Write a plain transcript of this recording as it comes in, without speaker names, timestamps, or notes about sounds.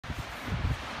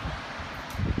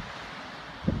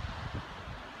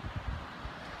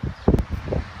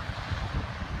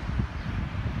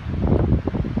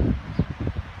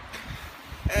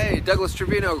Douglas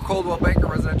Trevino, Coldwell Banker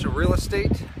Residential Real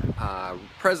Estate,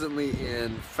 presently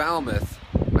in Falmouth,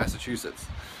 Massachusetts.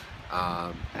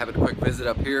 Having a quick visit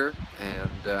up here,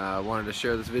 and wanted to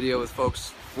share this video with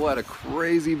folks. What a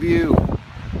crazy view.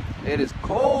 It is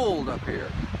cold up here.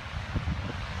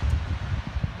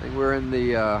 I think we're in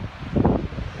the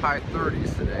high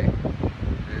 30s today.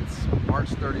 It's March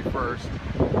 31st.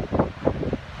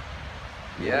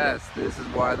 Yes, this is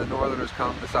why the Northerners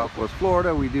come to Southwest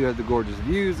Florida. We do have the gorgeous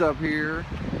views up here.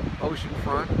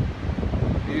 Oceanfront.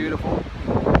 Beautiful.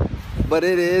 But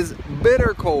it is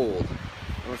bitter cold.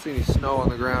 I don't see any snow on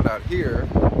the ground out here,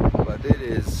 but it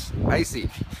is icy.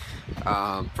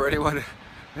 For anyone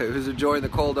who's enjoying the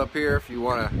cold up here, if you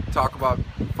want to talk about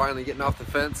finally getting off the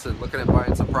fence and looking at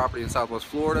buying some property in Southwest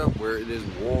Florida where it is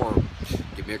warm,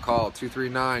 give me a call,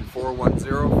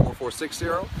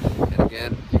 239-410-4460. And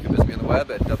again, you can visit me on the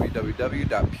web at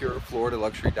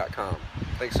www.purefloridaluxury.com.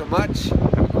 Thanks so much.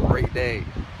 Have a great day.